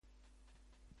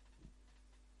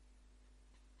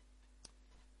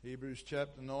Hebrews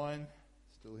chapter 9,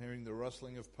 still hearing the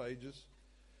rustling of pages.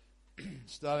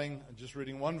 Starting, just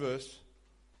reading one verse,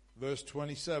 verse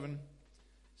 27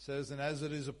 says, "And as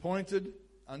it is appointed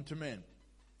unto men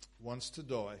once to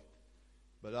die,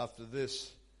 but after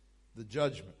this the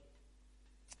judgment."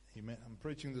 Amen. I'm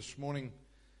preaching this morning,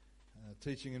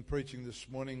 teaching and preaching this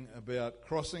morning about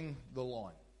crossing the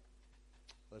line.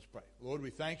 Let's pray. Lord,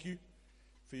 we thank you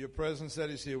for your presence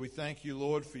that is here. We thank you,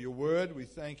 Lord, for your word. We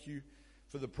thank you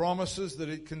for the promises that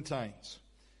it contains.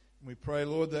 And we pray,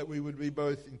 Lord, that we would be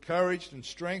both encouraged and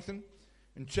strengthened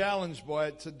and challenged by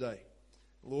it today.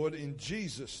 Lord, in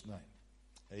Jesus' name,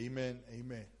 amen,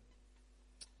 amen.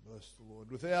 Bless the Lord.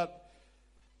 Without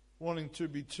wanting to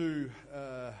be too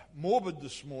morbid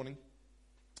this morning,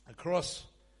 across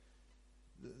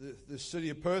the city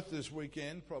of Perth this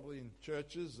weekend, probably in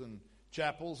churches and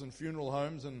chapels and funeral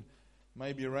homes and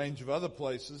maybe a range of other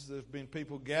places, there have been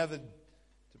people gathered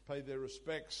to pay their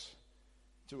respects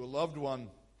to a loved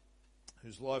one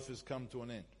whose life has come to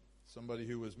an end. Somebody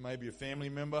who was maybe a family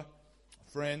member, a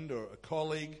friend, or a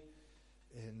colleague.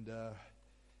 And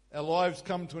our lives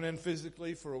come to an end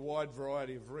physically for a wide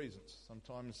variety of reasons.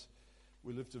 Sometimes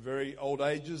we live to very old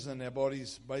ages and our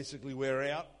bodies basically wear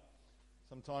out.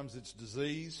 Sometimes it's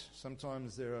disease.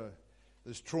 Sometimes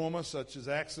there's trauma such as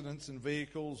accidents in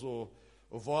vehicles or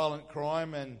violent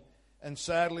crime. And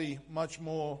sadly, much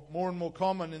more and more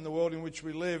common in the world in which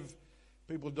we live,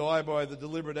 people die by the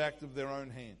deliberate act of their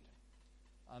own hand,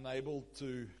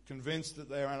 convinced that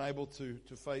they are unable to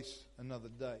face another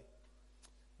day.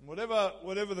 And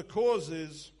whatever the cause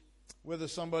is, whether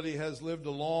somebody has lived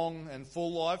a long and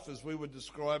full life, as we would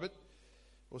describe it,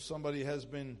 or somebody has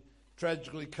been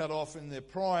tragically cut off in their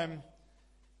prime,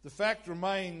 the fact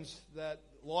remains that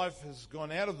life has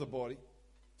gone out of the body,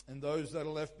 and those that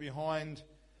are left behind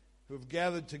who have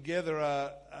gathered together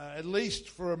are, at least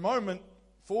for a moment,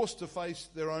 forced to face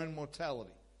their own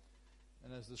mortality.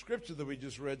 And as the scripture that we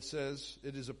just read says,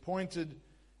 it is appointed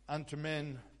unto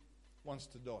men once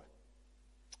to die.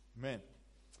 Amen.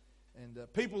 And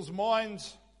people's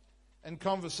minds and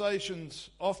conversations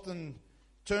often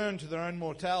turn to their own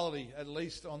mortality, at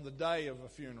least on the day of a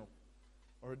funeral,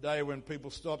 or a day when people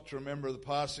stop to remember the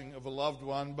passing of a loved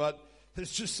one. But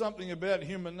there's just something about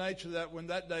human nature that when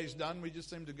that day's done, we just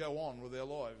seem to go on with our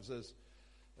lives as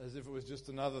if it was just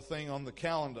another thing on the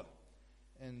calendar.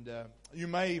 And you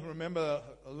may remember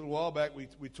a little while back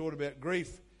we taught about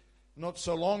grief not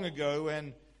so long ago.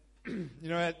 And,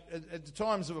 at the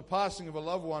times of a passing of a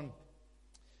loved one,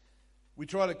 we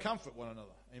try to comfort one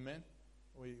another. Amen?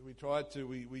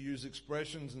 We use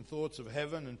expressions and thoughts of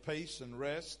heaven and peace and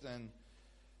rest. And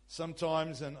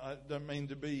sometimes, and I don't mean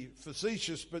to be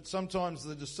facetious, but sometimes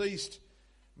the deceased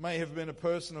may have been a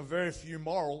person of very few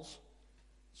morals,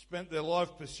 spent their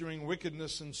life pursuing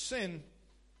wickedness and sin,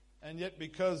 and yet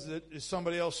because it is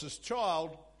somebody else's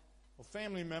child or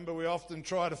family member, we often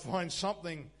try to find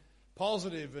something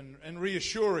positive and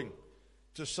reassuring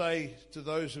to say to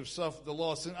those who've suffered the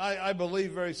loss. And I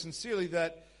believe very sincerely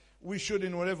that we should,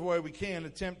 in whatever way we can,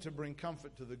 attempt to bring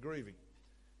comfort to the grieving.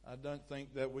 I don't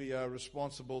think that we are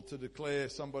responsible to declare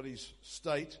somebody's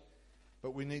state,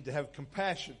 but we need to have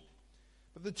compassion.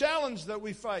 But the challenge that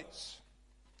we face,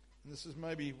 and this is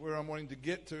maybe where I'm wanting to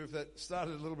get to, if that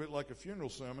started a little bit like a funeral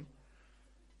sermon,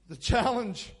 the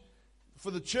challenge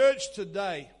for the church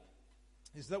today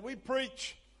is that we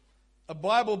preach a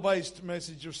Bible-based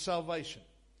message of salvation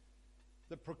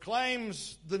that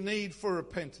proclaims the need for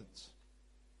repentance.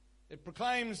 It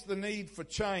proclaims the need for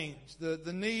change,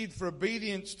 the need for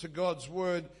obedience to God's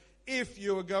word if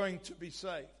you are going to be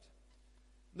saved.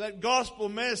 That gospel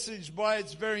message, by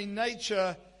its very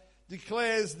nature,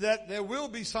 declares that there will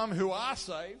be some who are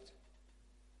saved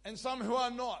and some who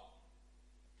are not.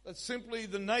 That's simply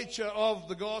the nature of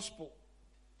the gospel.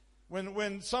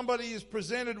 When somebody is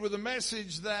presented with a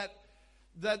message that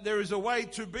there is a way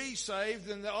to be saved,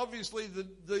 then obviously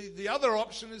the other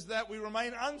option is that we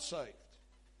remain unsaved.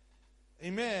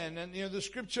 Amen. And the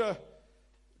scripture,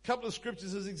 a couple of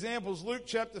scriptures as examples. Luke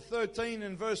chapter 13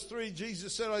 and verse 3,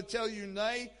 Jesus said, "I tell you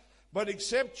nay, but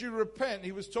except you repent."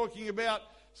 He was talking about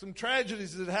some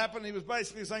tragedies that happened. He was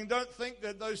basically saying, don't think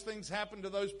that those things happened to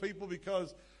those people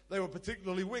because they were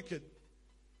particularly wicked.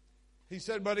 He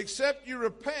said, but except you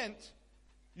repent,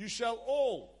 you shall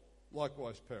all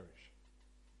likewise perish.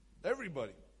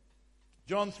 Everybody.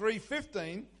 John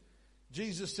 3:15,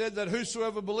 Jesus said that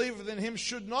whosoever believeth in him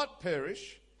should not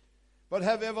perish, but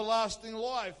have everlasting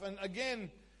life. And again,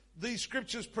 these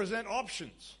scriptures present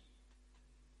options.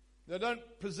 They don't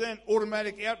present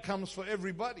automatic outcomes for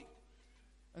everybody.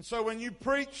 And so when you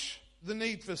preach the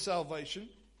need for salvation,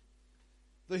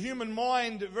 the human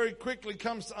mind very quickly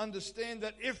comes to understand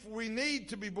that if we need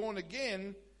to be born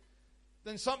again,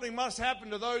 then something must happen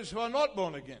to those who are not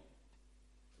born again.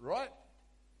 Right?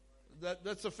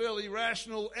 That's a fairly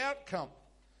rational outcome.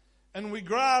 And we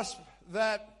grasp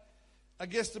that, I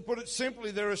guess to put it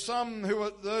simply, there are some who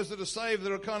are, those that are saved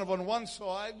that are kind of on one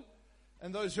side,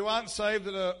 and those who aren't saved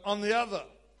that are on the other.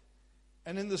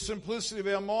 And in the simplicity of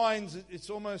our minds, it's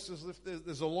almost as if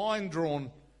there's a line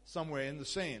drawn somewhere in the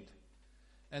sand.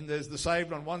 And there's the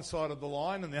saved on one side of the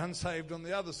line and the unsaved on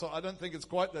the other side. I don't think it's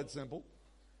quite that simple,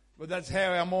 but that's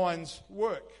how our minds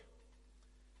work.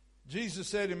 Jesus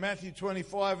said in Matthew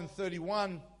 25 and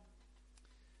 31,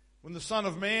 when the Son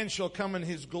of Man shall come in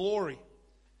his glory,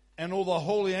 and all the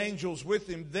holy angels with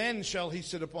him, then shall he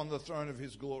sit upon the throne of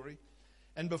his glory.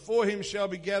 And before him shall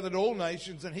be gathered all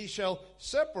nations, and he shall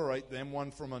separate them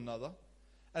one from another,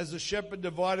 as the shepherd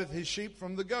divideth his sheep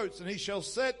from the goats. And he shall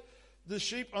set the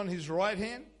sheep on his right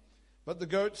hand, but the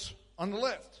goats on the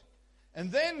left.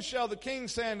 And then shall the king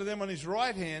say unto them on his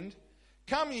right hand,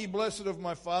 Come ye, blessed of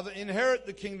my Father, inherit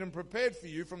the kingdom prepared for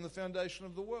you from the foundation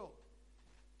of the world.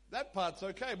 That part's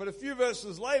okay. But a few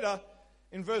verses later,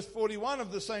 in verse 41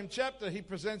 of the same chapter, he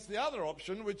presents the other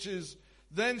option, which is,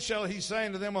 Then shall he say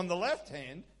unto them on the left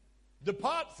hand,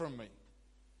 Depart from me,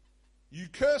 you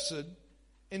cursed,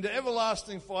 into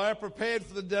everlasting fire prepared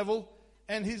for the devil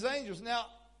and his angels. Now,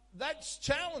 that's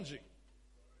challenging.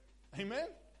 Amen?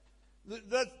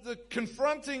 That's the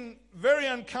confronting, very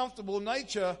uncomfortable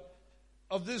nature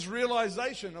of this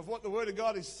realization of what the Word of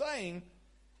God is saying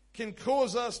can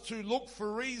cause us to look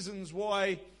for reasons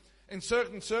why, in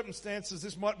certain circumstances,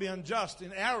 this might be unjust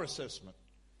in our assessment.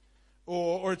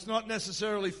 Or it's not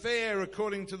necessarily fair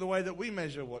according to the way that we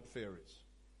measure what fair is.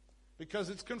 Because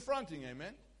it's confronting,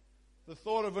 amen? The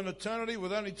thought of an eternity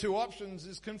with only two options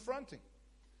is confronting.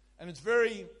 And it's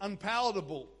very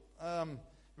unpalatable,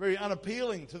 very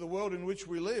unappealing to the world in which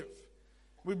we live.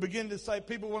 We begin to say,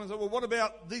 people want to say, well, what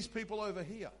about these people over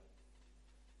here?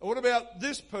 Or what about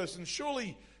this person?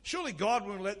 Surely God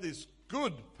wouldn't let this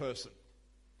good person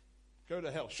go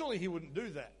to hell. Surely he wouldn't do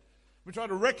that. We try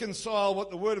to reconcile what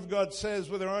the Word of God says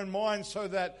with our own minds so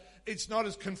that it's not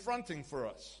as confronting for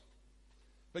us.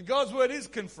 But God's Word is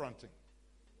confronting.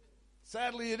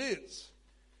 Sadly, it is.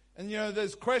 And,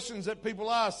 there's questions that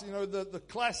people ask. The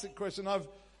classic question,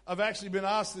 I've actually been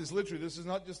asked this literally. This is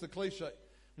not just a cliche.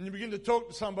 When you begin to talk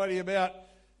to somebody about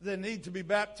their need to be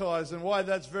baptized and why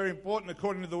that's very important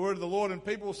according to the Word of the Lord, and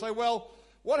people will say, well,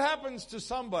 what happens to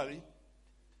somebody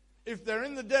if they're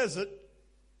in the desert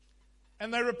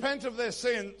and they repent of their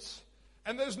sins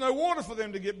and there's no water for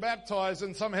them to get baptized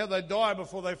and somehow they die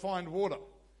before they find water?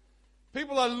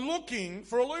 People are looking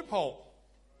for a loophole.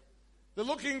 They're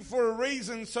looking for a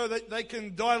reason so that they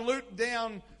can dilute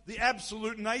down the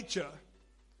absolute nature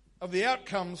of the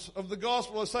outcomes of the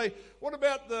gospel. I say, what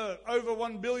about the over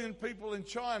 1 billion people in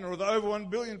China or the over 1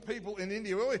 billion people in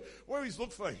India? We always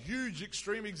look for huge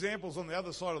extreme examples on the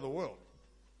other side of the world.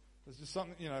 There's just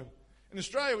something, in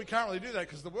Australia we can't really do that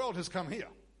because the world has come here.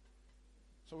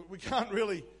 So we can't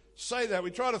really say that.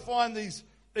 We try to find these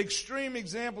extreme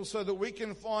examples so that we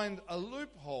can find a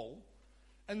loophole.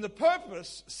 And the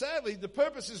purpose, sadly, the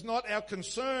purpose is not our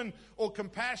concern or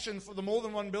compassion for the more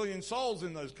than 1 billion souls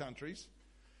in those countries.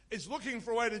 It's looking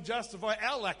for a way to justify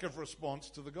our lack of response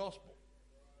to the gospel.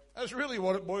 That's really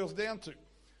what it boils down to.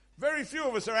 Very few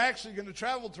of us are actually going to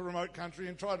travel to a remote country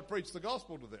and try to preach the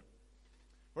gospel to them.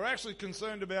 We're actually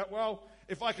concerned about, well,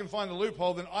 if I can find a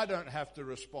loophole, then I don't have to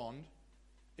respond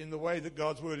in the way that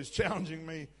God's Word is challenging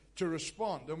me to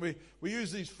respond. And we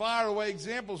use these faraway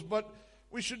examples, but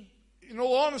we should, in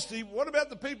all honesty, what about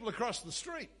the people across the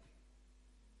street?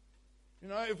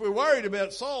 If we're worried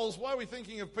about souls, why are we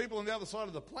thinking of people on the other side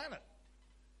of the planet?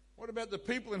 What about the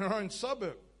people in our own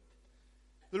suburb?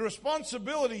 The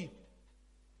responsibility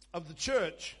of the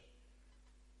church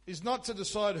is not to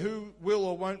decide who will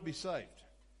or won't be saved.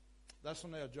 That's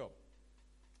not our job.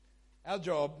 Our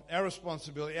job, our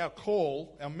responsibility, our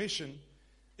call, our mission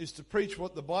is to preach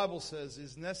what the Bible says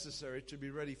is necessary to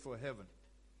be ready for heaven.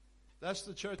 That's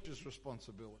the church's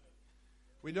responsibility.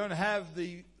 We don't have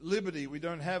the liberty, we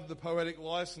don't have the poetic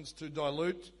license to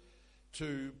dilute,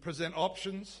 to present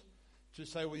options, to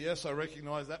say, well, yes, I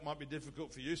recognize that might be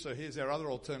difficult for you, so here's our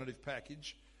other alternative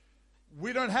package.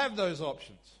 We don't have those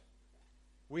options.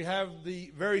 We have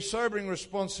the very sobering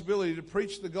responsibility to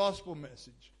preach the gospel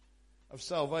message of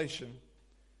salvation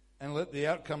and let the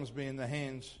outcomes be in the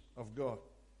hands of God.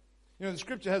 The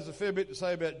Scripture has a fair bit to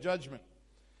say about judgment,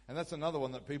 and that's another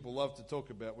one that people love to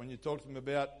talk about. When you talk to them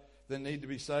about their need to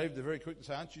be saved, they're very quick to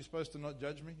say, aren't you supposed to not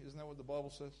judge me? Isn't that what the Bible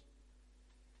says?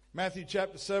 Matthew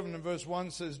chapter 7 and verse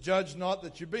 1 says, "Judge not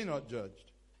that you be not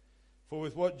judged. For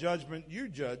with what judgment you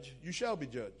judge, you shall be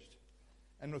judged.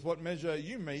 And with what measure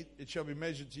you mete, it shall be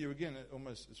measured to you again."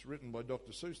 It's written by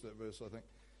Dr. Seuss, that verse, I think.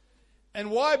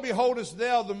 "And why beholdest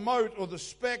thou the mote or the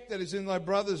speck that is in thy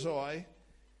brother's eye,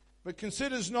 but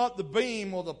considers not the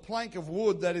beam or the plank of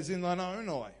wood that is in thine own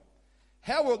eye?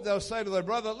 How wilt thou say to thy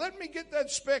brother, Let me get that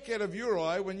speck out of your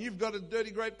eye, when you've got a dirty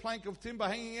great plank of timber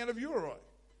hanging out of your eye?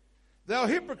 Thou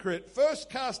hypocrite, first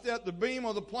cast out the beam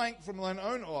or the plank from thine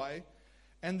own eye,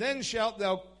 and then shalt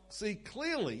thou see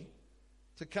clearly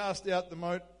to cast out the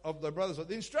mote of thy brother's eye."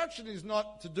 The instruction is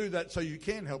not to do that so you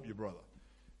can help your brother.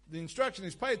 The instruction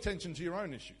is pay attention to your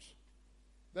own issues.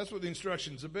 That's what the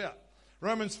instruction is about.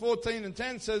 Romans 14 and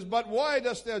 10 says, "But why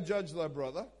dost thou judge thy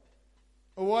brother?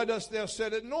 Or why dost thou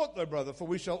set at naught thy brother? For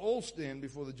we shall all stand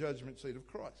before the judgment seat of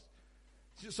Christ."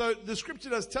 So the scripture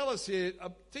does tell us here,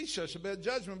 teach us about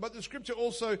judgment, but the scripture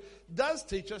also does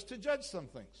teach us to judge some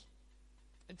things.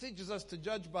 It teaches us to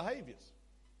judge behaviors.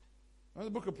 Now, the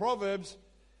book of Proverbs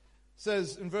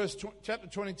says in chapter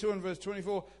 22 and verse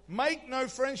 24, "Make no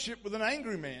friendship with an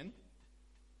angry man,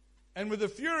 and with a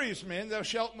furious man thou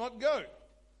shalt not go."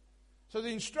 So the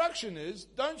instruction is,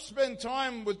 don't spend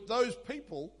time with those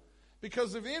people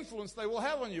because of the influence they will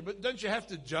have on you. But don't you have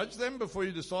to judge them before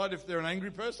you decide if they're an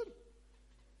angry person?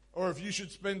 Or if you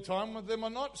should spend time with them or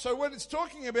not? So when it's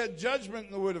talking about judgment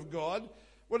in the Word of God,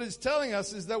 what it's telling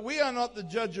us is that we are not the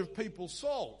judge of people's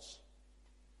souls.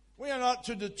 We are not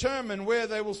to determine where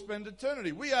they will spend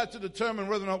eternity. We are to determine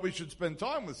whether or not we should spend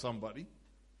time with somebody,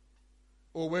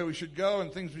 or where we should go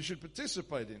and things we should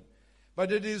participate in.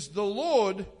 But it is the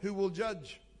Lord who will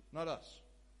judge, not us.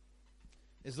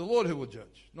 It's the Lord who will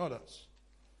judge, not us.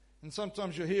 And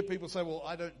sometimes you'll hear people say, "Well,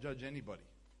 I don't judge anybody."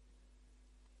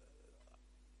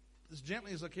 As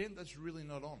gently as I can, that's really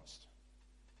not honest.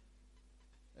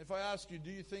 If I ask you,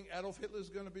 do you think Adolf Hitler is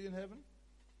going to be in heaven?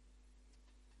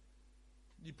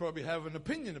 You probably have an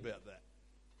opinion about that.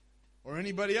 Or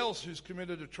anybody else who's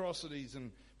committed atrocities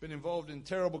and been involved in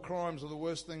terrible crimes or the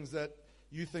worst things that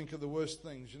you think are the worst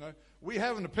things, We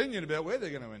have an opinion about where they're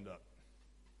going to end up.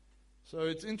 So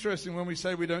it's interesting when we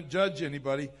say we don't judge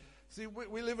anybody. See,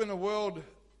 we live in a world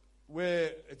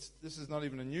where this is not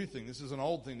even a new thing. This is an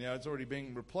old thing now. It's already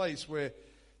being replaced, where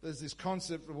there's this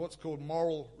concept of what's called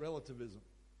moral relativism,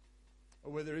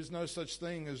 or where there is no such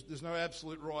thing as, there's no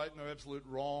absolute right, no absolute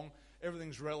wrong.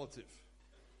 Everything's relative.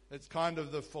 It's kind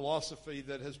of the philosophy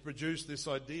that has produced this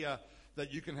idea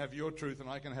that you can have your truth and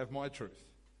I can have my truth,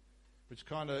 which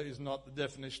kind of is not the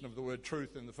definition of the word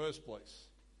truth in the first place.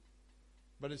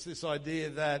 But it's this idea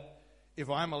that if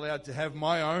I'm allowed to have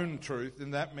my own truth,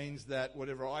 then that means that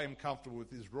whatever I am comfortable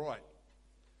with is right.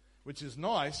 Which is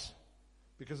nice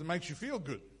because it makes you feel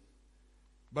good.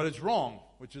 But it's wrong,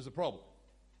 which is a problem.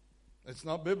 It's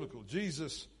not biblical.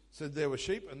 Jesus said there were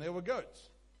sheep and there were goats.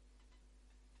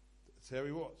 That's how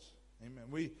he was.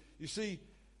 Amen. You see,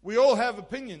 we all have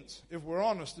opinions, if we're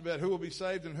honest, about who will be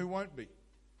saved and who won't be.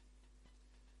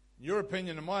 Your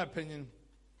opinion and my opinion,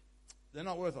 they're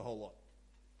not worth a whole lot.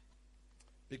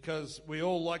 Because we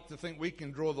all like to think we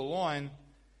can draw the line,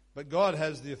 but God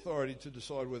has the authority to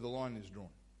decide where the line is drawn.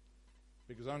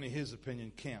 Because only his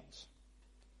opinion counts.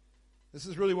 This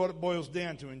is really what it boils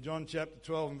down to. In John chapter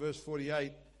 12 and verse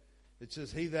 48, it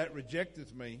says, "He that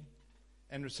rejecteth me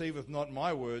and receiveth not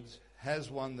my words has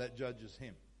one that judges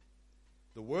him.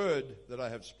 The word that I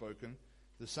have spoken,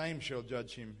 the same shall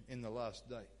judge him in the last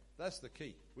day." That's the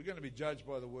key. We're going to be judged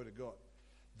by the word of God.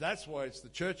 That's why it's the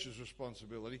church's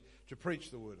responsibility to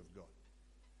preach the word of God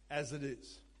as it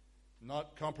is.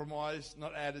 Not compromised,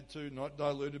 not added to, not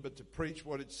diluted, but to preach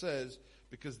what it says,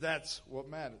 because that's what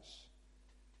matters.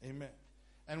 Amen.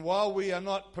 And while we are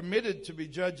not permitted to be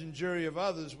judge and jury of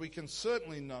others, we can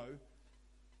certainly know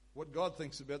what God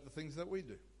thinks about the things that we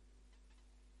do.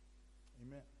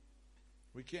 Amen.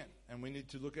 We can, and we need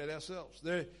to look at ourselves.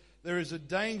 There is a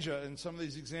danger, and some of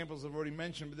these examples I've already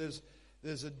mentioned, but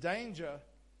there's a danger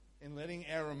in letting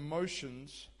our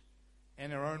emotions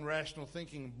and our own rational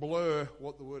thinking blur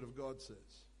what the Word of God says.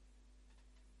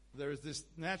 There is this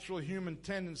natural human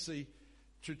tendency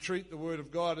to treat the Word of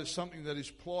God as something that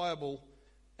is pliable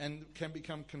and can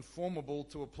become conformable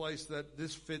to a place that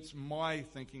this fits my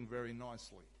thinking very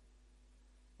nicely,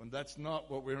 when that's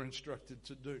not what we're instructed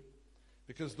to do.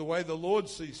 Because the way the Lord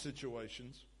sees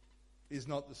situations is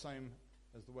not the same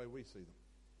as the way we see them.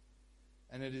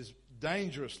 And it is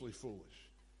dangerously foolish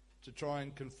to try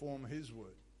and conform his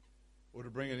word or to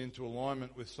bring it into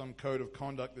alignment with some code of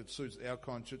conduct that suits our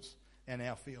conscience and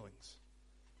our feelings.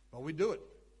 But we do it.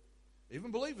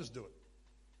 Even believers do it.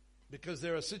 Because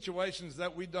there are situations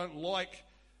that we don't like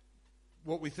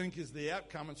what we think is the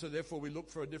outcome, and so therefore we look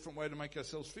for a different way to make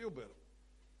ourselves feel better.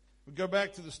 We go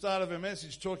back to the start of our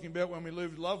message talking about when we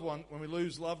lose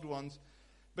loved ones,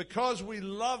 because we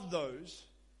love those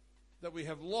that we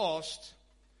have lost,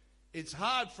 it's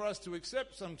hard for us to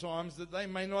accept sometimes that they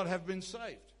may not have been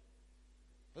saved.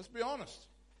 Let's be honest.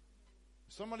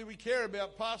 Somebody we care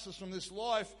about passes from this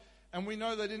life and we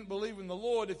know they didn't believe in the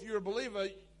Lord. If you're a believer,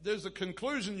 there's a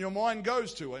conclusion your mind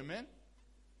goes to, amen?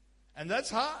 And that's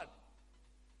hard.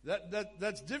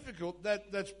 That's difficult.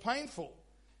 That's painful.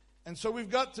 And so we've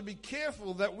got to be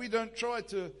careful that we don't try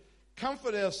to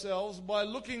comfort ourselves by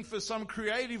looking for some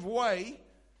creative way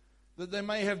that they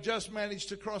may have just managed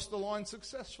to cross the line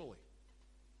successfully.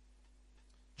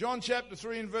 John chapter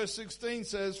 3 and verse 16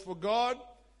 says, "For God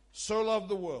so loved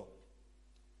the world,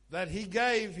 that he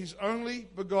gave his only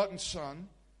begotten Son,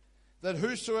 that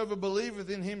whosoever believeth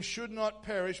in him should not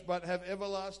perish, but have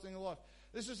everlasting life."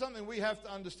 This is something we have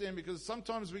to understand, because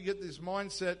sometimes we get this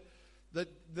mindset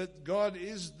that God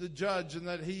is the judge and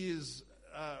that he is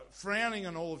frowning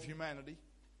on all of humanity,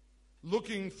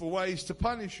 looking for ways to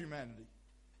punish humanity.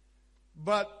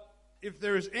 But if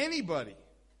there is anybody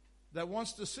that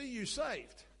wants to see you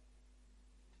saved,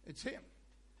 it's him.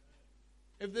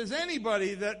 If there's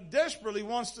anybody that desperately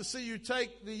wants to see you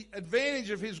take the advantage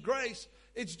of his grace,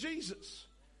 it's Jesus.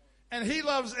 And he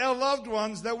loves our loved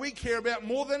ones that we care about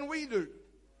more than we do.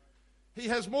 He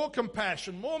has more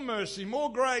compassion, more mercy,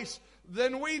 more grace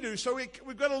than we do. So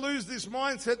we've got to lose this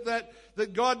mindset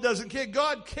that God doesn't care.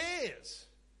 God cares.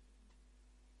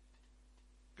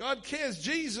 God cares.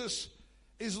 Jesus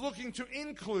is looking to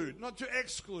include, not to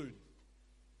exclude.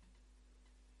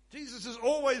 Jesus is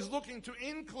always looking to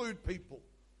include people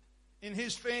in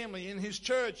his family, in his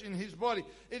church, in his body.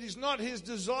 It is not his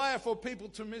desire for people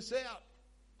to miss out.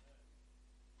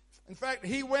 In fact,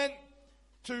 he went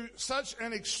to such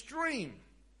an extreme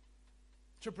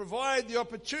to provide the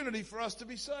opportunity for us to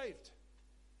be saved.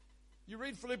 You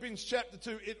read Philippians chapter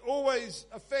 2, it always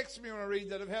affects me when I read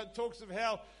that, of how it talks of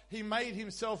how he made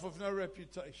himself of no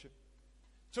reputation.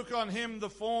 Took on him the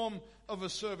form of a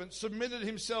servant, submitted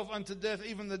himself unto death,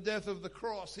 even the death of the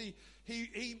cross.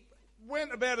 He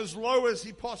went about as low as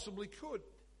he possibly could.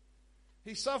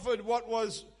 He suffered what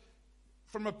was,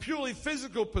 from a purely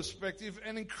physical perspective,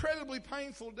 an incredibly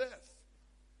painful death.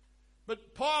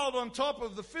 But piled on top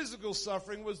of the physical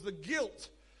suffering was the guilt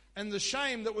and the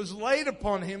shame that was laid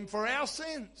upon him for our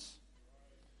sins.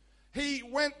 He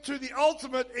went to the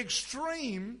ultimate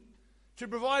extreme to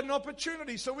provide an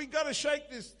opportunity. So we've got to shake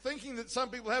this thinking that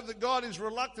some people have, that God is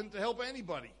reluctant to help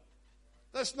anybody.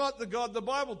 That's not the God the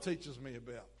Bible teaches me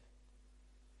about.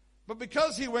 But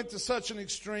because he went to such an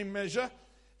extreme measure,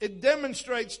 it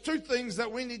demonstrates two things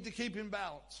that we need to keep in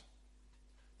balance.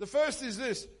 The first is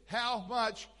this: how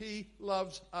much he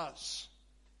loves us.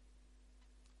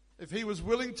 If he was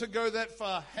willing to go that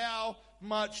far, how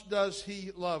much does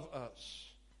he love us?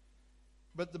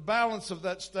 But the balance of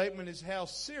that statement is how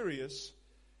serious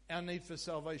our need for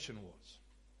salvation was.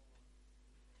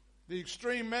 The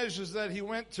extreme measures that he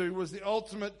went to was the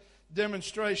ultimate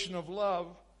demonstration of love,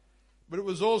 but it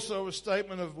was also a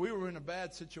statement of, we were in a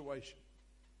bad situation.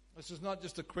 This is not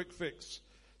just a quick fix,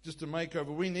 just a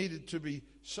makeover. We needed to be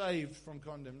saved from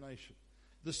condemnation.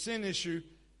 The sin issue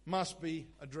must be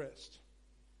addressed.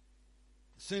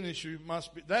 The sin issue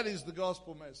must be, that is the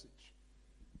gospel message.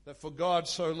 That for God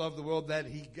so loved the world that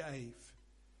he gave.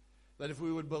 That if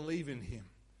we would believe in him,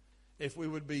 if we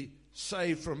would be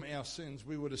saved from our sins,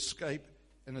 we would escape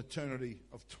an eternity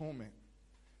of torment.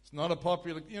 It's not a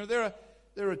popular,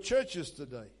 there are churches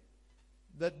today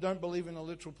that don't believe in a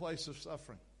literal place of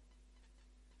suffering.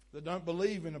 That don't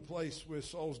believe in a place where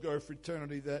souls go for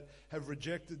eternity, that have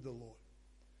rejected the Lord.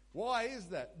 Why is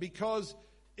that? Because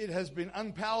it has been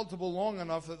unpalatable long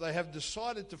enough that they have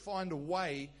decided to find a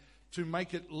way to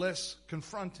make it less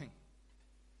confronting.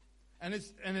 And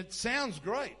it sounds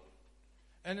great.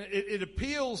 And it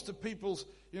appeals to people's,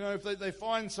 if they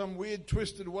find some weird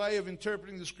twisted way of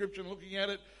interpreting the scripture and looking at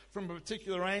it from a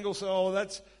particular angle, so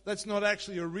that's not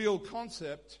actually a real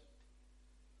concept,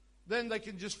 then they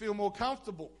can just feel more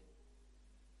comfortable.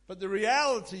 But the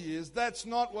reality is that's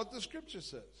not what the scripture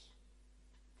says.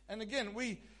 And again,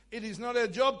 it is not our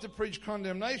job to preach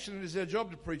condemnation, it is our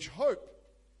job to preach hope.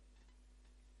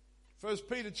 1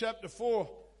 Peter chapter 4,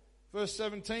 verse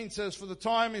 17 says, "For the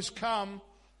time is come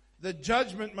that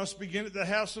judgment must begin at the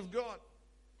house of God.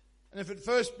 And if it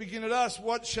first begin at us,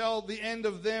 what shall the end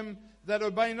of them that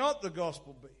obey not the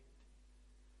gospel be?"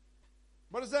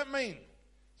 What does that mean?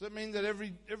 Does that mean that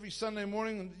every Sunday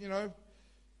morning,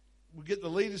 we get the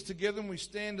leaders together and we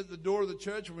stand at the door of the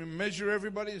church and we measure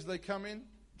everybody as they come in?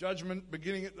 Judgment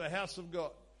beginning at the house of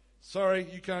God. Sorry,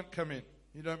 you can't come in.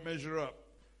 You don't measure up.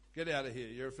 Get out of here.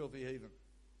 You're a filthy heathen.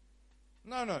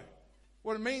 No.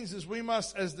 What it means is we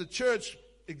must, as the church,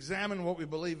 examine what we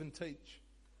believe and teach.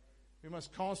 We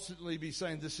must constantly be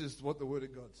saying, this is what the Word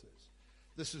of God says.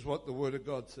 This is what the Word of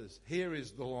God says. Here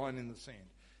is the line in the sand.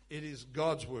 It is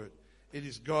God's Word. It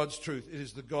is God's truth. It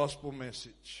is the gospel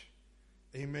message.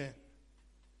 Amen.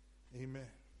 Amen.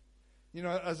 You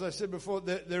know, as I said before,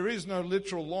 there is no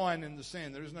literal line in the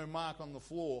sand. There is no mark on the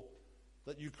floor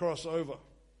that you cross over.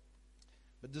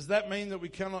 But does that mean that we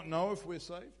cannot know if we're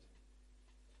saved?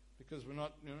 Because we're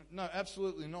not, no,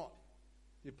 absolutely not.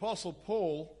 The Apostle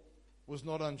Paul was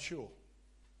not unsure.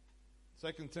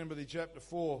 2 Timothy chapter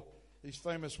 4, these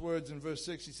famous words in verse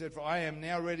 6, he said, "For I am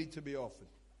now ready to be offered.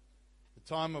 The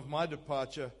time of my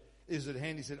departure is at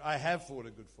hand." He said, "I have fought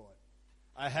a good fight.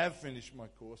 I have finished my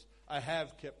course. I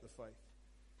have kept the faith."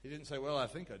 He didn't say, "Well, I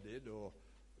think I did," or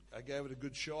 "I gave it a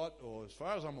good shot," or "as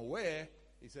far as I'm aware,"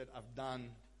 he said, "I've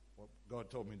done what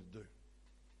God told me to do."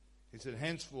 He said,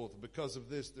 "Henceforth, because of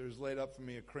this, there is laid up for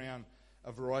me a crown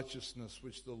of righteousness,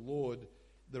 which the Lord,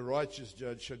 the righteous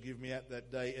judge, shall give me at that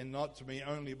day, and not to me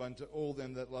only, but to all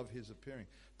them that love his appearing."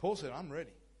 Paul said, "I'm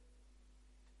ready."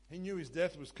 He knew his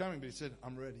death was coming, but he said,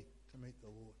 "I'm ready to meet the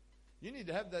Lord." You need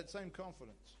to have that same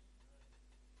confidence.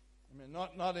 I mean,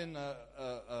 not in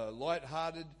a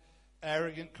light-hearted,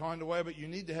 arrogant kind of way, but you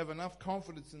need to have enough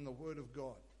confidence in the Word of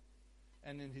God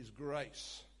and in His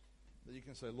grace that you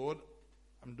can say, "Lord,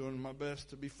 I'm doing my best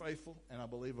to be faithful, and I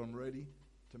believe I'm ready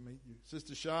to meet you."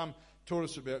 Sister Sham taught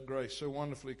us about grace so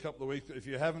wonderfully a couple of weeks. If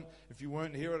you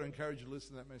weren't here, I'd encourage you to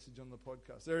listen to that message on the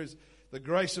podcast. The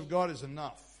grace of God is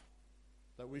enough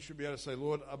that we should be able to say,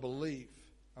 "Lord, I believe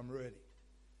I'm ready."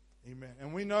 Amen.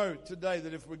 And we know today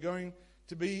that if we're going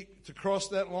to cross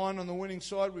that line on the winning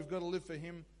side, we've got to live for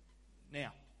Him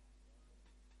now,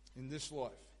 in this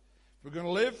life. If we're going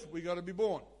to live, we've got to be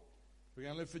born. If we're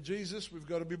going to live for Jesus, we've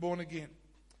got to be born again.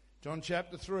 John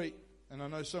chapter 3, and I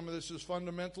know some of this is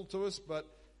fundamental to us,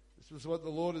 but this is what the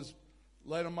Lord has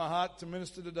laid on my heart to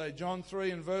minister today. John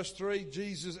 3 and verse 3,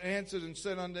 Jesus answered and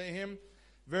said unto him,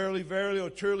 "Verily, verily, or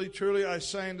truly, truly, I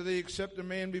say unto thee, except a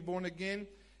man be born again,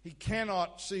 he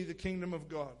cannot see the kingdom of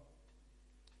God.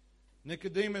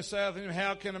 Nicodemus saith unto him,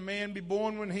 How can a man be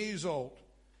born when he is old?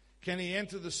 Can he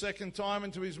enter the second time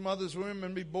into his mother's womb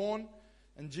and be born?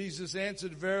 And Jesus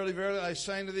answered, Verily, verily, I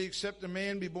say unto thee, except a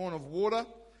man be born of water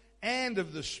and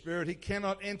of the Spirit, he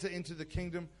cannot enter into the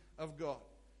kingdom of God."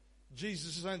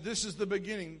 Jesus is saying this is the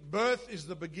beginning. Birth is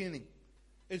the beginning.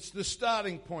 It's the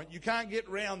starting point. You can't get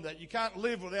round that. You can't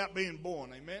live without being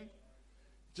born. Amen?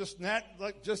 Just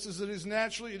as it is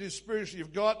naturally, it is spiritually.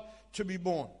 You've got to be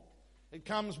born. It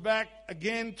comes back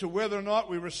again to whether or not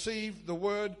we receive the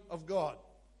Word of God.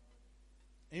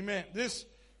 Amen.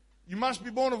 You must be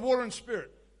born of water and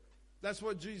Spirit. That's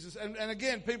what Jesus... And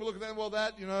again, people look at that, well,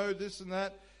 this and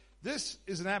that. This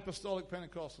is an apostolic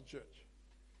Pentecostal church.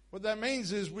 What that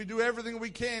means is we do everything we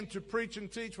can to preach and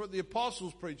teach what the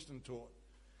apostles preached and taught,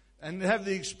 and have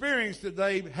the experience that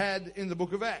they had in the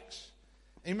book of Acts.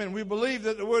 Amen. We believe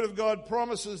that the Word of God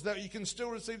promises that you can still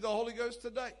receive the Holy Ghost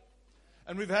today.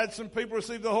 And we've had some people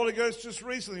receive the Holy Ghost just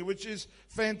recently, which is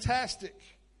fantastic.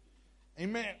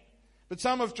 Amen. But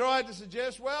some have tried to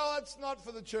suggest, well, it's not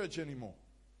for the church anymore.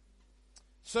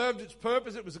 Served its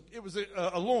purpose. It was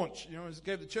a launch. It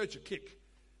gave the church a kick.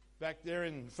 Back there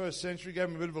in the first century, gave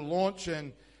them a bit of a launch,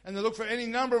 and they look for any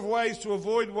number of ways to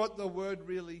avoid what the Word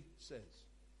really says.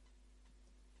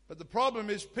 But the problem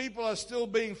is people are still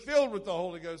being filled with the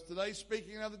Holy Ghost today,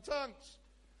 speaking in other tongues.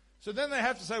 So then they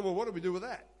have to say, well, what do we do with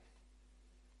that?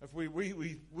 If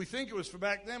we think it was for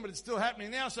back then, but it's still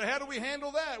happening now. So how do we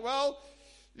handle that? Well,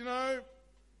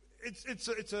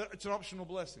 it's an optional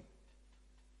blessing.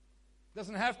 It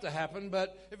doesn't have to happen,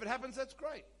 but if it happens, that's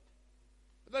great.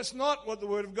 But that's not what the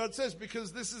Word of God says,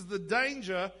 because this is the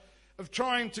danger of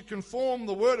trying to conform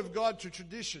the Word of God to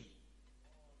tradition,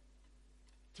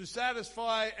 to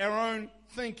satisfy our own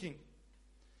thinking.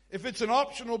 If it's an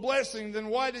optional blessing, then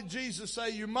why did Jesus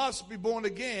say you must be born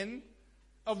again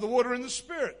of the water and the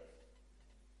Spirit?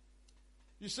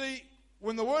 You see,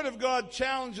 when the Word of God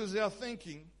challenges our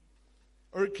thinking,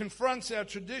 or it confronts our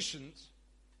traditions,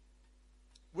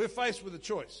 we're faced with a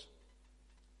choice.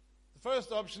 The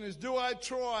first option is, do I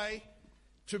try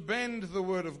to bend the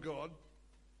Word of God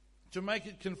to make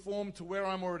it conform to where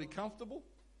I'm already comfortable?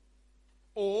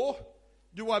 Or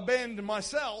do I bend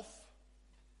myself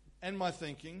and my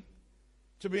thinking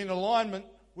to be in alignment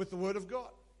with the Word of God?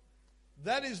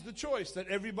 That is the choice that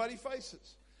everybody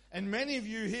faces. And many of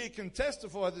you here can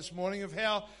testify this morning of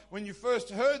how when you first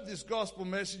heard this gospel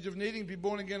message of needing to be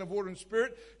born again of water and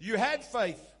Spirit, you had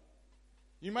faith.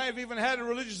 You may have even had a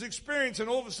religious experience, and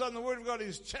all of a sudden the Word of God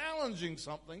is challenging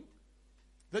something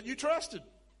that you trusted.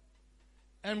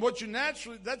 And what you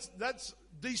naturally, that's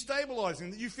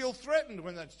destabilizing, that you feel threatened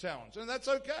when that's challenged, and that's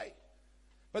okay.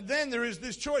 But then there is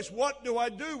this choice. What do I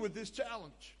do with this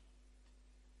challenge?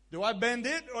 Do I bend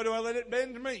it, or do I let it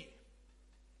bend me?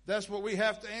 That's what we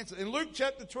have to answer. In Luke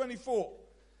chapter 24,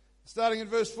 starting in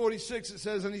verse 46, it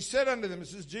says, "And he said unto them,"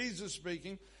 this is Jesus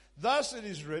speaking, "Thus it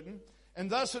is written, and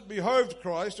thus it behoved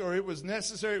Christ," or it was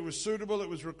necessary, it was suitable, it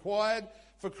was required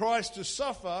for Christ to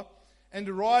suffer and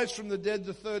to rise from the dead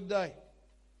the third day.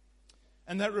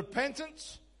 And that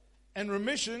repentance and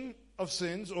remission of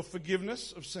sins, or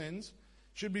forgiveness of sins,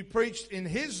 should be preached in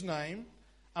his name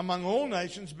among all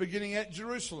nations, beginning at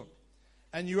Jerusalem.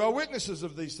 And you are witnesses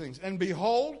of these things. And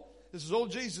behold," this is all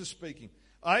Jesus speaking,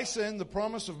 "I send the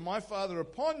promise of my Father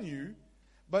upon you,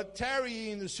 but tarry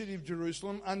ye in the city of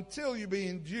Jerusalem until you be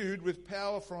endued with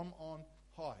power from on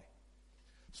high."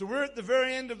 So we're at the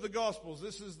very end of the Gospels.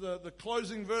 This is the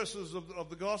closing verses of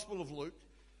the Gospel of Luke.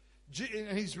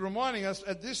 And he's reminding us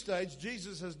at this stage,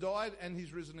 Jesus has died and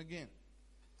he's risen again.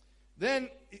 Then,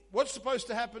 what's supposed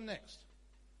to happen next?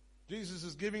 Jesus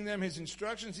is giving them his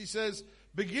instructions. He says,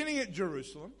 beginning at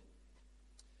Jerusalem,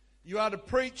 you are to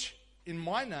preach in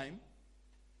my name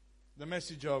the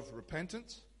message of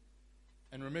repentance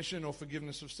and remission or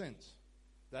forgiveness of sins.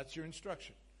 That's your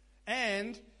instruction.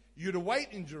 And you're to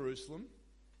wait in Jerusalem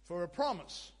for a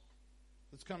promise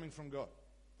that's coming from God.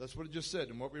 That's what it just said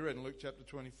and what we read in Luke chapter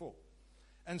 24.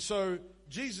 And so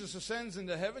Jesus ascends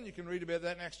into heaven. You can read about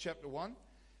that in Acts chapter 1.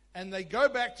 And they go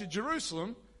back to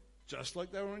Jerusalem just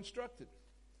like they were instructed.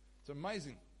 It's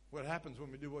amazing what happens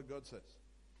when we do what God says.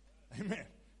 Amen.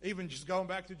 Even just going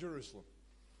back to Jerusalem.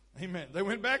 Amen. They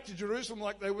went back to Jerusalem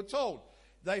like they were told.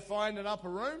 They find an upper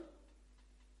room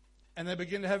and they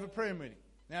begin to have a prayer meeting.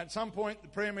 Now at some point the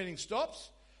prayer meeting stops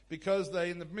because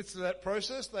in the midst of that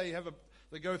process, they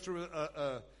go through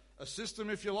a system,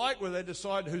 if you like, where they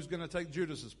decide who's going to take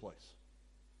Judas's place.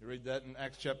 You read that in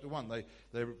Acts chapter 1.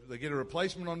 They get a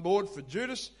replacement on board for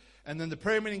Judas, and then the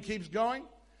prayer meeting keeps going.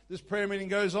 This prayer meeting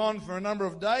goes on for a number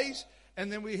of days,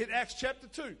 and then we hit Acts chapter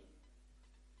 2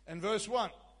 and verse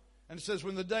 1. And it says,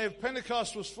 when the day of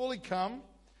Pentecost was fully come,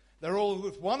 they were all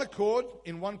with one accord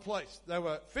in one place. They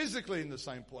were physically in the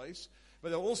same place, but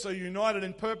they were also united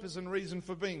in purpose and reason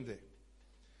for being there.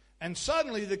 And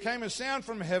suddenly there came a sound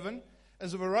from heaven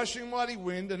as of a rushing mighty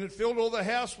wind, and it filled all the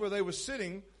house where they were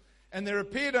sitting. And there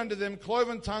appeared unto them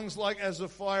cloven tongues like as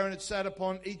of fire, and it sat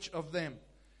upon each of them.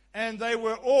 And they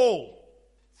were all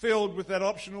filled with that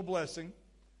optional blessing,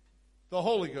 the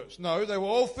Holy Ghost. No, they were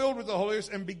all filled with the Holy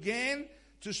Ghost and began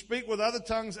to speak with other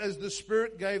tongues as the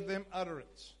Spirit gave them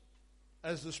utterance.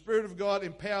 As the Spirit of God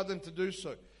empowered them to do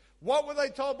so. What were they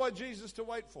told by Jesus to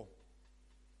wait for?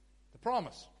 The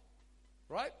promise.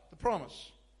 Right? The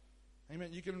promise.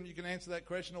 Amen. You can answer that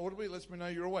question audibly. It lets me know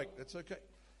you're awake. That's okay.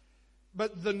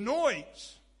 But the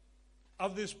noise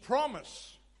of this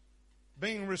promise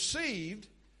being received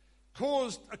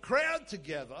caused a crowd to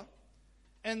gather,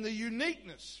 and the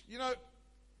uniqueness. You know,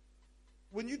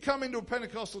 when you come into a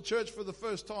Pentecostal church for the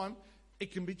first time,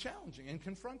 it can be challenging and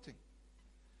confronting.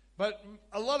 But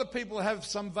a lot of people have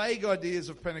some vague ideas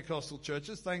of Pentecostal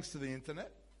churches, thanks to the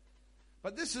internet.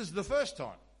 But this is the first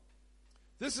time.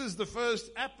 This is the first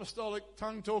apostolic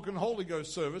tongue-talking Holy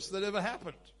Ghost service that ever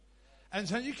happened. And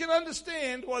so you can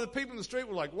understand why the people in the street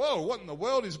were like, whoa, what in the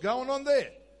world is going on there?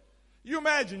 You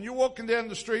imagine you're walking down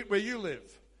the street where you live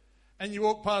and you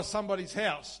walk past somebody's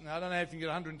house. Now, I don't know if you can get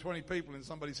 120 people in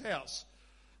somebody's house,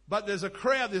 but there's a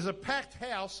crowd, there's a packed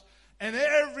house, and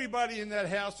everybody in that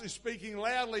house is speaking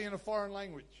loudly in a foreign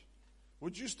language.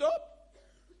 Would you stop?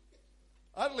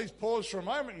 I'd at least pause for a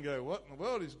moment and go, what in the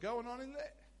world is going on in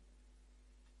there?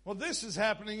 Well, this is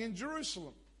happening in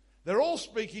Jerusalem. They're all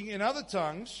speaking in other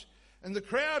tongues. And the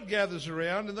crowd gathers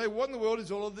around and what in the world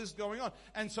is all of this going on?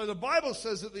 And so the Bible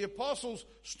says that the apostles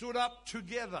stood up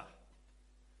together.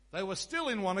 They were still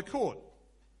in one accord.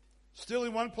 Still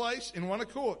in one place, in one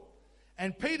accord.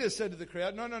 And Peter said to the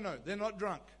crowd, no, they're not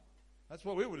drunk. That's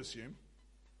what we would assume.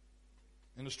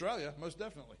 In Australia, most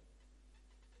definitely.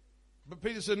 But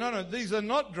Peter said, no, these are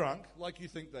not drunk like you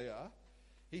think they are.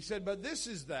 He said, but this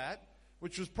is that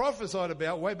which was prophesied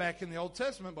about way back in the Old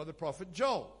Testament by the prophet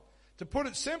Joel. To put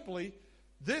it simply,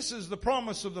 this is the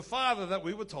promise of the Father that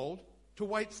we were told to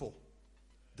wait for.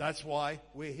 That's why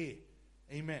we're here.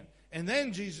 Amen. And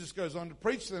then Jesus goes on to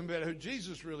preach to them about who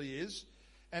Jesus really is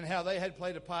and how they had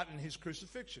played a part in his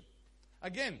crucifixion.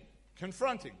 Again,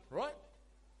 confronting, right?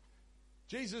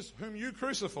 Jesus, whom you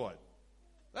crucified.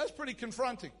 That's pretty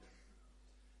confronting.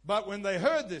 But when they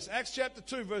heard this, Acts chapter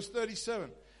 2, verse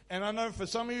 37, And I know for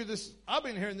some of you, I've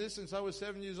been hearing this since I was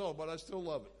 7 years old, but I still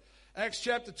love it. Acts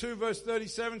chapter 2, verse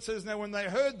 37 says, now when they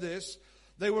heard this,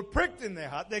 they were pricked in their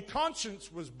heart. Their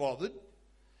conscience was bothered.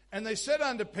 And they said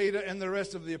unto Peter and the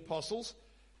rest of the apostles,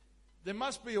 there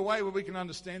must be a way where we can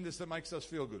understand this that makes us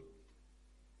feel good.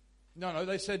 No,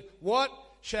 they said, what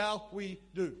shall we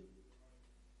do?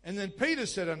 And then Peter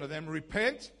said unto them,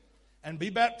 repent and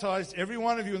be baptized, every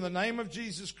one of you, in the name of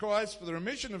Jesus Christ for the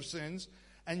remission of sins,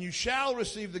 and you shall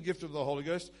receive the gift of the Holy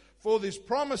Ghost. For this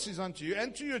promise is unto you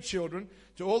and to your children,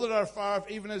 to all that are far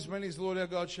off, even as many as the Lord our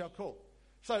God shall call.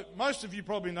 So most of you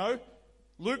probably know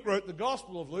Luke wrote the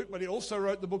Gospel of Luke, but he also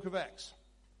wrote the book of Acts.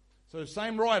 So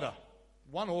same writer,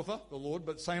 one author, the Lord,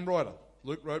 but same writer.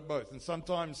 Luke wrote both. And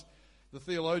sometimes the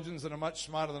theologians that are much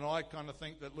smarter than I kind of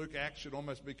think that Luke Acts should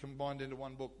almost be combined into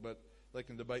one book, but they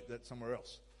can debate that somewhere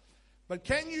else. But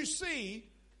can you see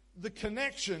the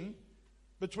connection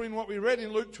between what we read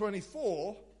in Luke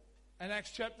 24 and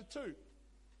Acts chapter 2?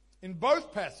 In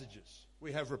both passages,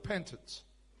 we have repentance,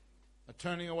 a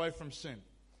turning away from sin.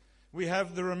 We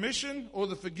have the remission or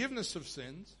the forgiveness of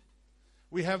sins.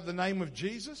 We have the name of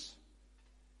Jesus.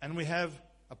 And we have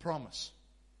a promise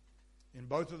in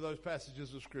both of those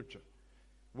passages of Scripture.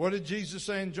 What did Jesus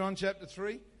say in John chapter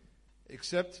 3?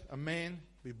 Except a man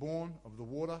be born of the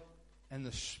water and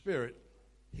the Spirit,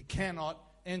 he cannot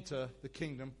enter the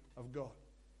kingdom of God.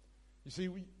 You see,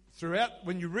 throughout,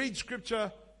 when you read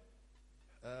Scripture,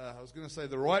 I was going to say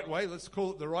the right way, let's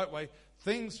call it the right way,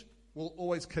 things will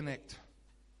always connect.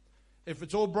 If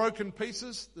it's all broken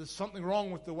pieces, there's something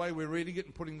wrong with the way we're reading it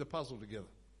and putting the puzzle together.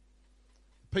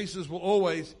 Pieces will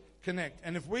always connect.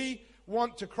 And if we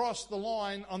want to cross the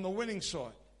line on the winning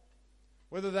side,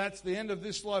 whether that's the end of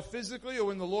this life physically or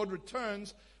when the Lord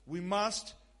returns, we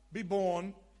must be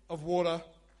born of water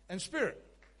and Spirit.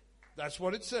 That's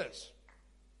what it says.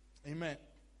 Amen.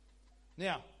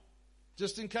 Now,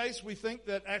 just in case we think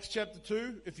that Acts chapter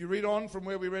 2, if you read on from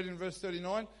where we read in verse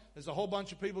 39, there's a whole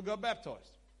bunch of people got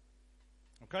baptized.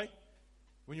 Okay?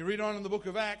 When you read on in the book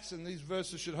of Acts, and these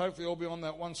verses should hopefully all be on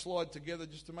that one slide together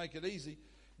just to make it easy,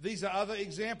 these are other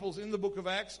examples in the book of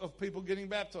Acts of people getting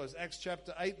baptized. Acts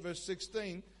chapter 8, verse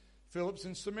 16, Philip's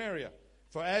in Samaria.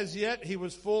 For as yet he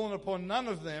was fallen upon none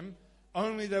of them,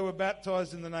 only they were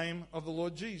baptized in the name of the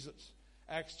Lord Jesus.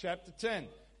 Acts chapter 10,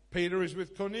 Peter is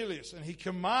with Cornelius, and he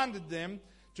commanded them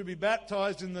to be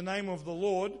baptized in the name of the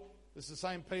Lord. This is the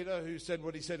same Peter who said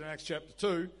what he said in Acts chapter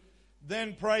 2.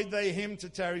 Then prayed they him to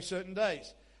tarry certain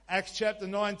days. Acts chapter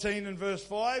 19 and verse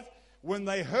 5, when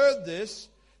they heard this,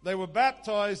 they were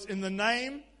baptized in the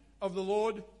name of the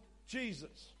Lord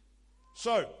Jesus.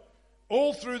 So,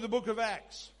 all through the book of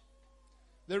Acts,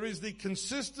 there is the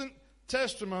consistent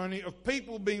testimony of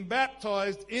people being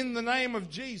baptized in the name of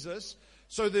Jesus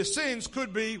so their sins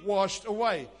could be washed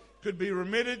away, could be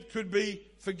remitted, could be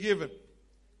forgiven.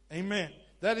 Amen.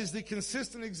 That is the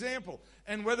consistent example.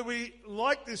 And whether we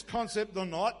like this concept or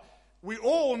not, we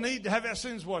all need to have our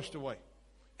sins washed away.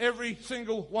 Every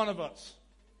single one of us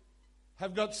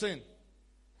have got sin,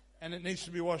 and it needs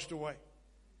to be washed away.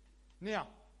 Now,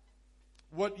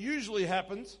 what usually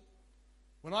happens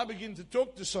when I begin to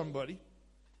talk to somebody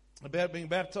about being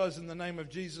baptized in the name of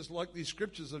Jesus, like these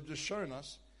scriptures have just shown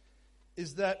us,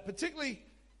 is that particularly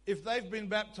if they've been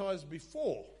baptized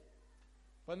before,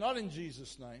 but not in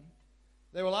Jesus' name,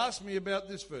 they will ask me about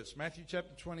this verse, Matthew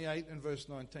chapter 28 and verse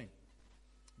 19.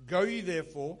 Go ye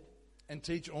therefore and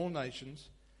teach all nations,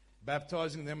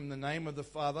 baptizing them in the name of the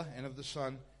Father and of the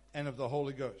Son and of the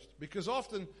Holy Ghost. Because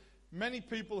often, many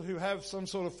people who have some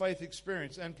sort of faith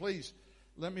experience, and please,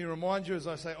 let me remind you, as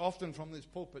I say often from this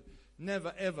pulpit,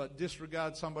 never ever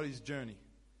disregard somebody's journey.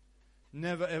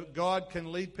 Never ever. God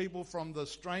can lead people from the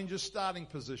strangest starting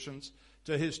positions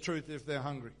to His truth if they're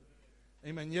hungry.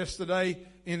 Amen. Yesterday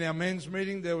in our men's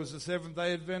meeting, there was a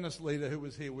Seventh-day Adventist leader who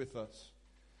was here with us.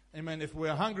 Amen. If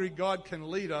we're hungry, God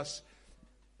can lead us.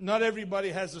 Not everybody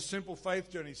has a simple faith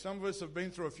journey. Some of us have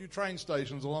been through a few train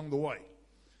stations along the way.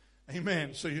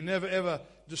 Amen. So you never ever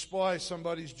despise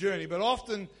somebody's journey. But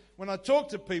often when I talk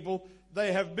to people,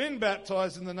 they have been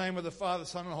baptized in the name of the Father,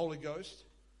 Son, and Holy Ghost.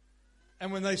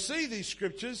 And when they see these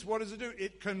scriptures, what does it do?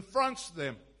 It confronts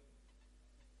them.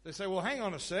 They say, well, hang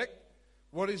on a sec.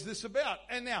 What is this about?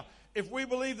 And now, if we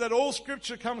believe that all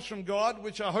scripture comes from God,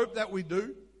 which I hope that we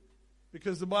do,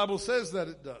 because the Bible says that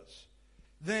it does,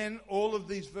 then all of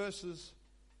these verses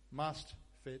must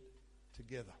fit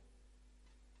together.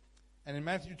 And in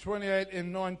Matthew 28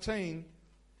 and 19,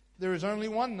 there is only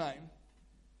one name,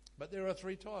 but there are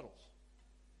three titles.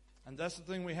 And that's the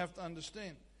thing we have to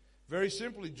understand. Very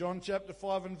simply, John chapter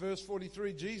 5 and verse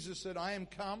 43, Jesus said, I am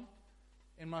come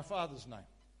in my Father's name.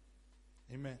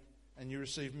 Amen. and you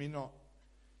receive me not.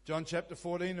 John chapter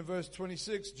 14 and verse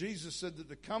 26, Jesus said that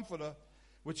the Comforter,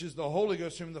 which is the Holy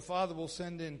Ghost, whom the Father will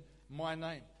send in my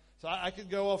name. So I could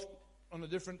go off on a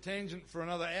different tangent for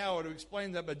another hour to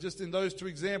explain that, but just in those two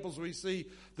examples we see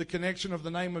the connection of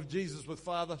the name of Jesus with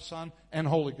Father, Son, and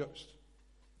Holy Ghost.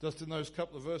 Just in those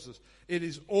couple of verses. It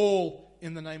is all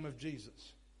in the name of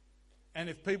Jesus. And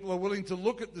if people are willing to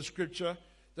look at the Scripture,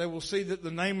 they will see that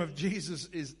the name of Jesus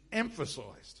is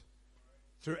emphasized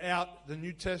throughout the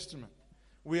New Testament.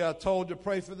 We are told to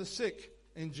pray for the sick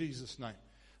in Jesus' name.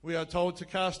 We are told to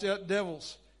cast out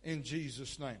devils in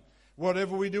Jesus' name.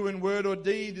 Whatever we do in word or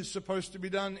deed is supposed to be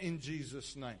done in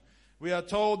Jesus' name. We are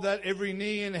told that every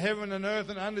knee in heaven and earth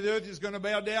and under the earth is going to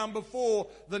bow down before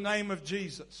the name of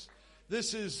Jesus.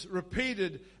 This is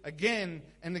repeated again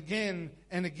and again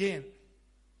and again.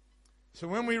 So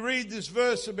when we read this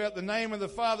verse about the name of the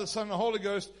Father, Son, and the Holy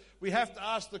Ghost, we have to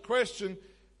ask the question,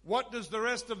 what does the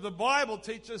rest of the Bible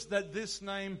teach us that this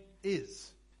name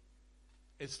is?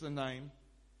 It's the name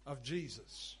of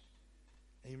Jesus.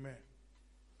 Amen.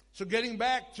 So getting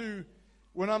back to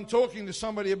when I'm talking to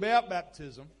somebody about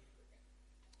baptism,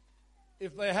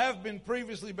 if they have been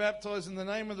previously baptized in the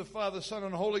name of the Father, Son,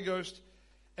 and Holy Ghost,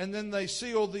 and then they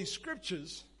see all these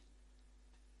scriptures,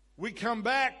 we come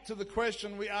back to the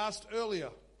question we asked earlier.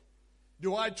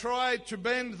 Do I try to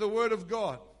bend the Word of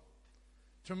God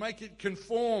to make it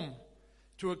conform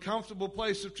to a comfortable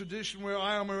place of tradition where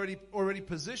I am already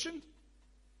positioned?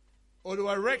 Or do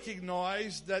I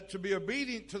recognize that to be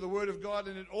obedient to the Word of God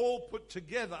and it all put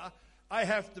together, I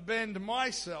have to bend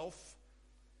myself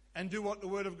and do what the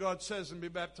Word of God says and be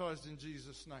baptized in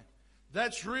Jesus' name?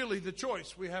 That's really the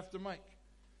choice we have to make.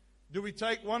 Do we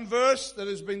take one verse that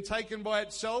has been taken by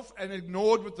itself and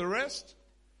ignored with the rest?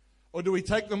 Or do we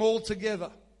take them all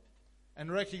together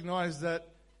and recognize that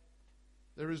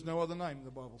there is no other name,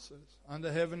 the Bible says,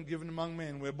 under heaven given among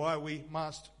men whereby we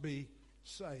must be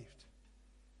saved?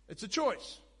 It's a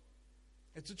choice.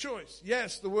 It's a choice.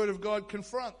 Yes, the Word of God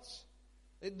confronts.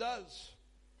 It does.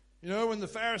 You know, when the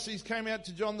Pharisees came out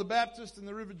to John the Baptist in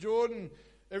the River Jordan,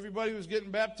 everybody was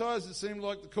getting baptized. It seemed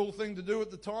like the cool thing to do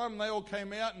at the time. And they all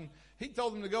came out and he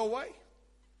told them to go away.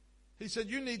 He said,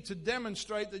 you need to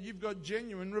demonstrate that you've got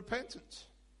genuine repentance.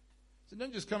 He said,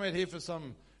 don't just come out here for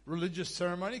some religious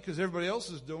ceremony because everybody else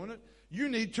is doing it. You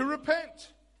need to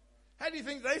repent. How do you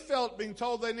think they felt being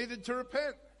told they needed to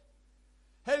repent?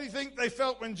 How do you think they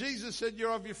felt when Jesus said,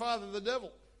 you're of your father the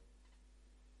devil?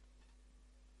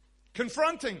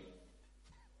 Confronting.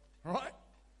 Right?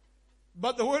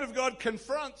 But the Word of God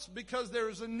confronts because there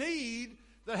is a need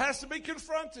that has to be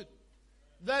confronted.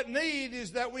 That need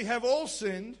is that we have all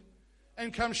sinned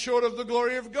and come short of the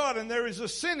glory of God. And there is a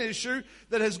sin issue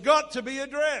that has got to be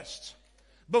addressed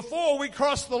before we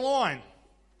cross the line.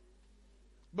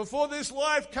 Before this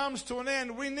life comes to an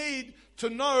end, we need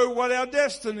to know what our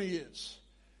destiny is.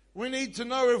 We need to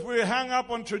know if we're hung up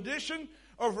on tradition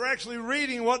or if we're actually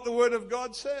reading what the Word of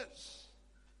God says.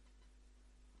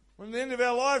 When the end of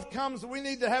our life comes, we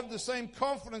need to have the same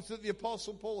confidence that the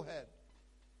Apostle Paul had.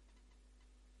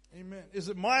 Amen. Is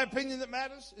it my opinion that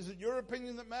matters? Is it your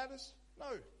opinion that matters? No.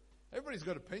 Everybody's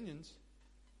got opinions.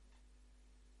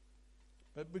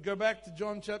 But we go back to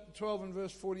John chapter 12 and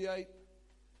verse 48,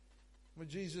 where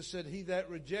Jesus said, he that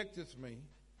rejecteth me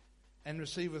and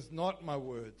receiveth not my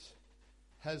words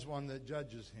has one that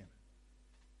judges him.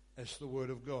 That's the word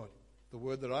of God. The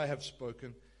word that I have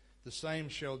spoken, the same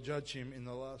shall judge him in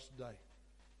the last day.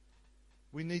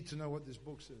 We need to know what this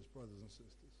book says, brothers and sisters.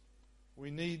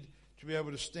 We need to be able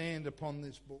to stand upon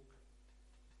this book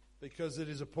because it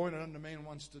is appointed unto man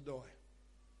once to die.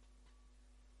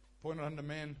 Appointed unto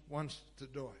man once to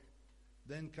die.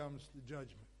 Then comes the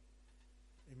judgment.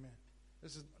 Amen.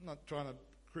 This is I'm not trying to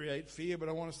create fear, but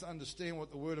I want us to understand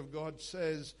what the Word of God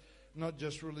says, not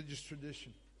just religious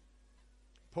tradition.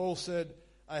 Paul said,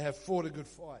 I have fought a good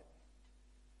fight.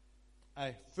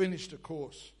 I finished a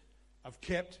course. I've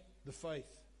kept the faith.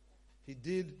 He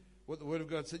did what the Word of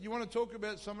God said. You want to talk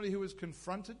about somebody who was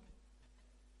confronted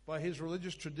by his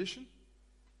religious tradition?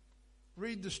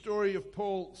 Read the story of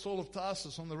Saul of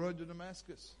Tarsus on the road to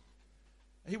Damascus.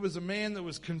 He was a man that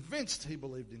was convinced he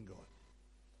believed in God.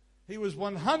 He was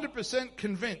 100%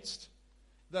 convinced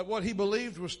that what he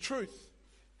believed was truth.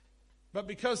 But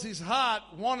because his heart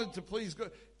wanted to please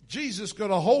God, Jesus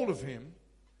got a hold of him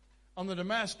on the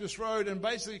Damascus road and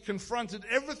basically confronted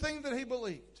everything that he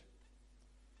believed.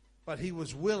 But he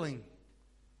was willing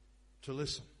to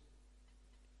listen.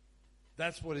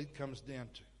 That's what it comes down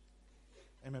to.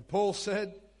 Amen. Paul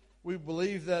said, we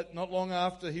believe that not long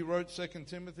after he wrote 2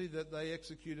 Timothy that they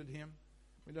executed him.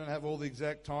 We don't have all the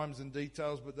exact times and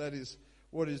details, but that is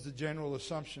what is the general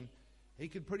assumption. He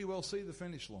could pretty well see the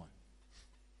finish line.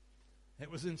 It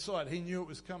was in sight. He knew it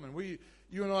was coming.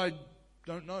 You and I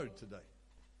don't know today.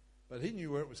 But he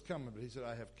knew where it was coming. But he said,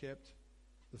 I have kept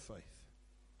the faith.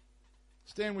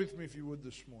 Stand with me if you would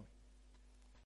this morning.